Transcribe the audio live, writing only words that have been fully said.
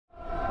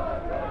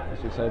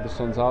Should say the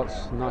sun's out.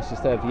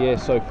 Nicest day of the year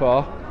so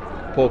far.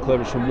 Poor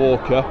clearance from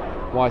Walker.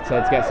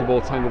 Whitehead gets the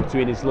ball tangled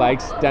between his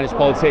legs. Dennis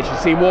Politic, you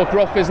see Walker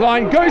off his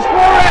line, goes for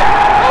it!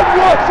 And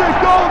what a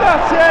goal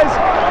that is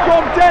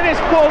from Dennis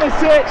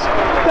Politic!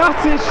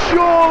 That is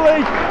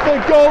surely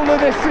the goal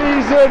of the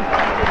season.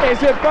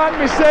 It's a bad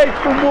mistake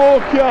from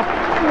Walker,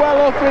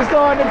 well off his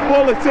line, and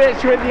Politic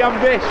with the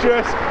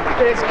ambitious.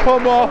 It's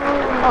come off,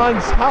 and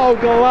how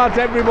glad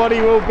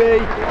everybody will be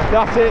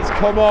that it's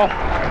come off.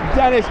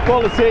 Dennis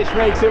Politic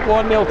makes it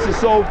 1-0 to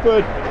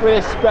Salford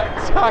with a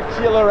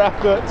spectacular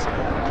effort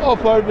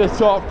up over the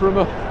top from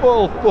a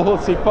full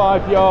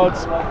 45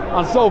 yards,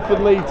 and Salford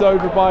leads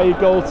over by a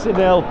goal to 0,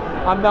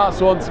 and that's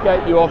one to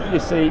get you off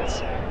your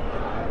seats.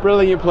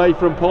 Brilliant play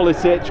from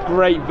Politic,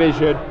 great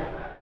vision.